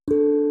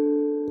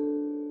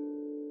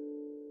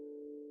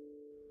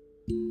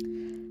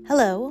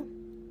Hello,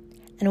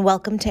 and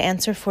welcome to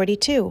Answer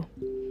 42,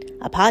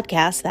 a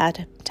podcast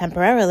that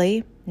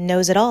temporarily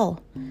knows it all.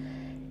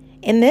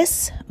 In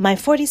this, my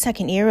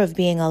 42nd year of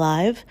being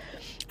alive,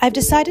 I've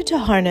decided to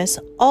harness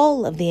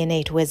all of the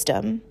innate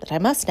wisdom that I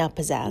must now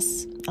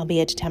possess,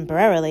 albeit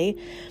temporarily,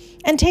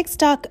 and take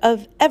stock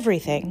of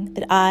everything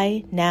that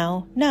I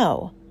now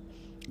know.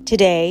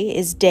 Today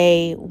is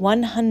day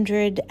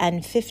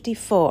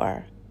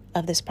 154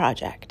 of this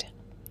project.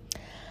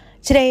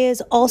 Today is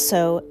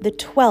also the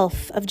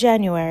 12th of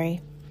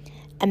January,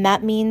 and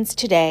that means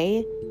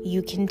today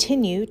you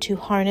continue to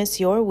harness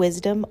your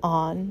wisdom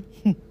on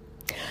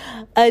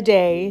a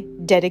day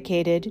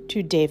dedicated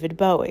to David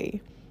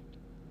Bowie.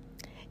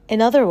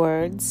 In other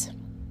words,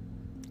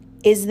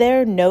 is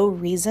there no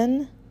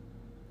reason?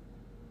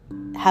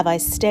 Have I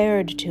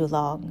stared too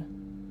long?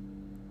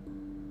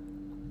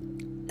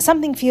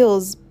 Something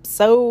feels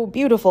so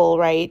beautiful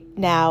right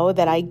now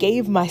that I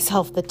gave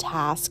myself the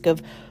task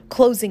of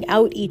closing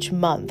out each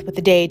month with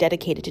a day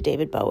dedicated to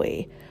David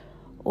Bowie.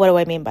 What do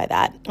I mean by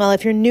that? Well,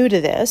 if you're new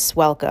to this,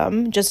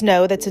 welcome. Just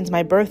know that since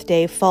my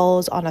birthday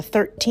falls on a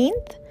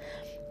 13th,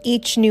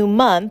 each new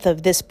month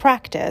of this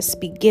practice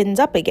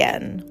begins up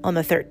again on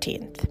the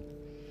 13th.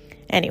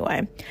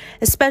 Anyway,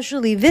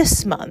 especially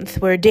this month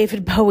where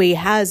David Bowie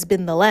has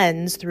been the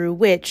lens through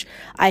which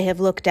I have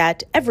looked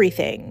at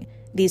everything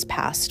these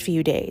past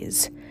few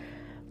days.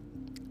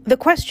 The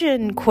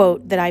question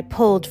quote that I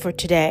pulled for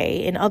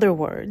today, in other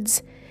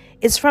words,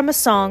 is from a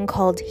song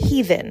called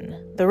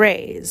Heathen, The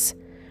Rays,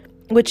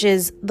 which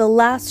is the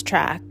last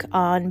track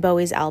on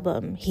Bowie's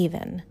album,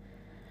 Heathen.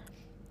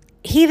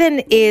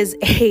 Heathen is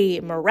a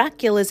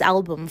miraculous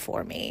album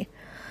for me.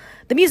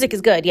 The music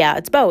is good, yeah,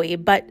 it's Bowie,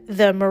 but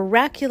the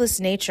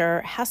miraculous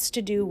nature has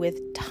to do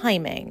with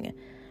timing.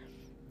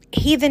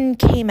 Heathen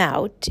came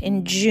out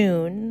in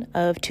June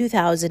of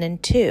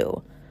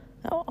 2002,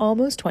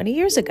 almost 20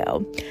 years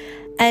ago,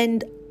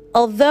 and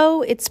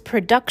although its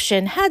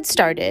production had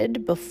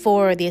started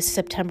before the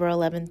September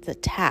 11th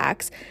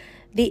attacks,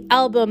 the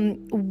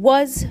album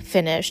was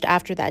finished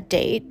after that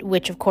date,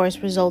 which of course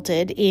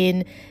resulted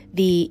in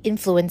the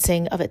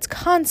influencing of its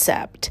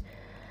concept.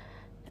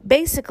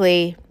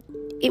 Basically,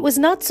 it was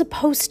not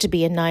supposed to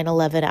be a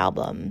 9/11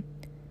 album,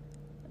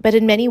 but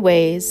in many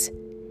ways,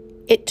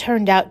 it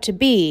turned out to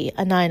be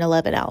a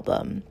 9/11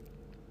 album.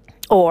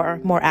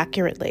 Or, more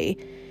accurately,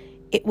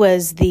 it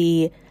was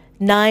the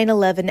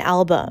 9/11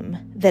 album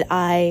that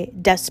I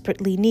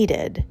desperately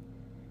needed,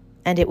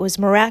 and it was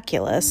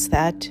miraculous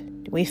that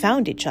we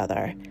found each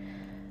other.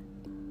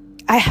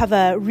 I have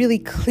a really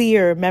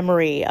clear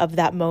memory of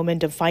that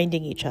moment of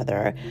finding each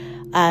other,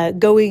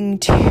 going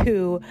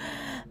to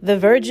the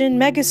Virgin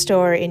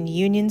Megastore in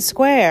Union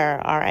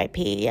Square,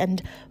 RIP,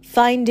 and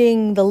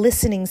finding the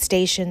listening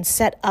station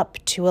set up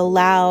to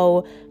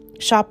allow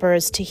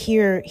shoppers to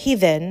hear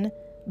Heathen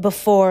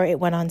before it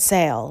went on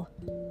sale.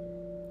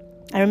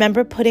 I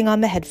remember putting on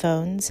the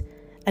headphones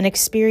and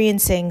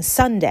experiencing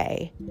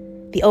Sunday,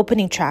 the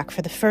opening track,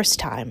 for the first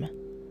time.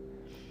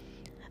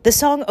 The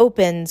song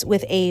opens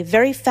with a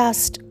very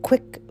fast,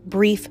 quick,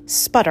 brief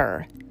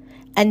sputter,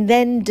 and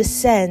then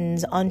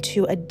descends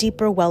onto a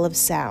deeper well of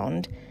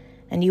sound,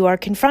 and you are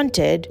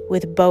confronted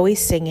with Bowie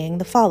singing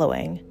the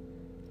following: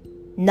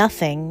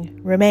 "Nothing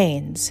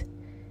remains."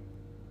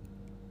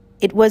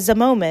 It was a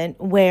moment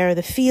where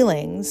the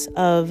feelings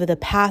of the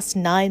past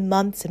 9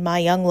 months in my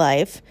young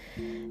life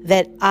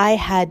that I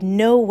had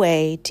no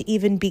way to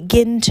even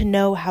begin to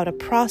know how to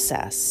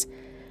process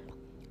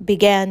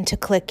began to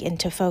click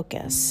into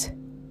focus.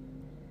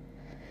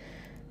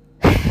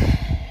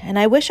 And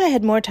I wish I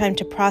had more time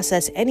to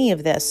process any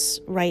of this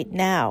right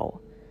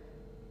now.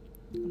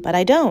 But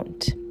I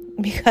don't,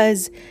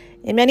 because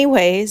in many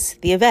ways,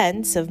 the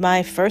events of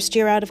my first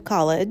year out of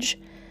college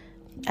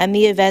and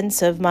the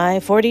events of my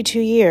 42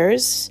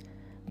 years,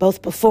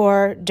 both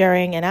before,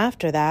 during, and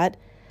after that,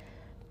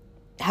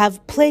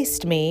 have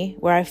placed me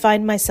where I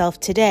find myself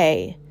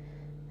today,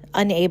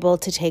 unable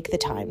to take the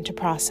time to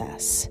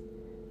process.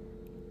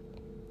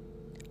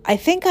 I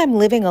think I'm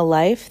living a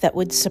life that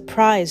would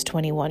surprise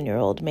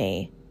 21-year-old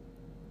me.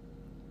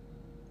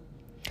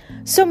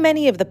 So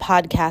many of the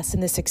podcasts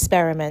in this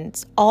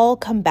experiment all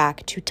come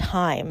back to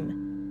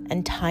time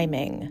and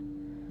timing.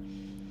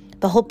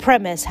 The whole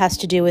premise has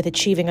to do with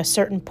achieving a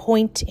certain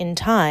point in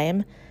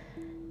time,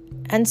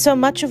 and so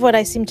much of what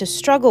I seem to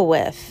struggle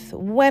with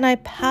when I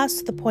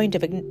pass the point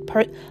of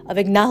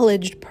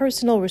acknowledged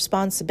personal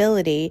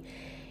responsibility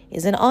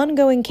is an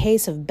ongoing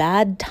case of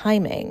bad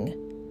timing.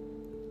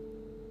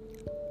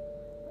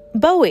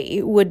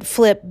 Bowie would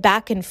flip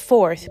back and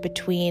forth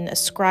between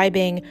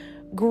ascribing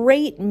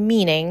great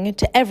meaning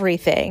to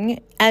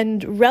everything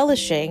and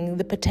relishing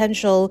the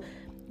potential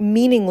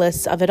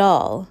meaningless of it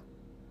all.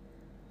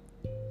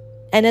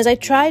 And as I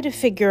try to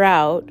figure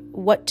out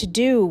what to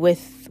do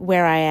with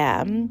where I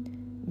am,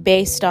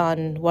 based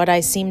on what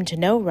I seem to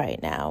know right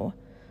now,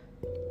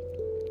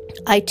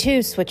 I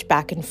too switch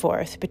back and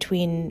forth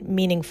between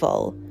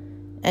meaningful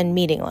and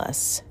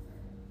meaningless.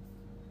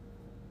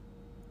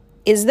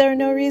 Is there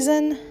no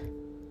reason?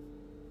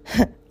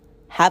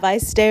 Have I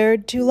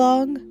stared too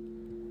long?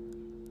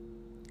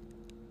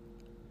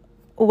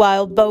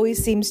 While Bowie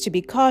seems to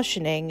be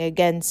cautioning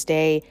against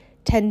a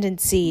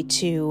tendency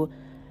to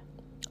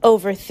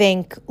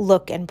overthink,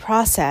 look, and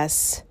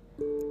process,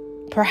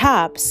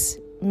 perhaps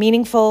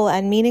meaningful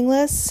and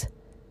meaningless,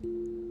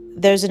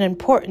 there's an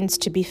importance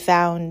to be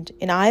found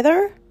in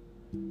either?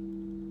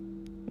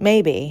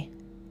 Maybe.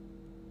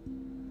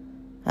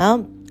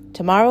 Well,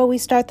 tomorrow we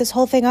start this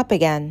whole thing up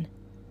again.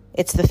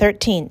 It's the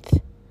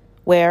 13th,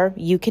 where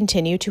you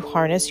continue to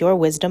harness your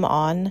wisdom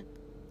on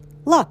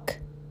luck.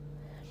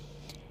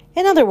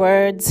 In other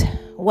words,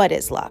 what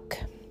is luck?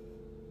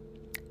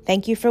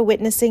 Thank you for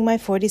witnessing my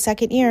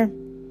 42nd year.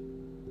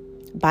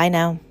 Bye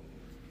now.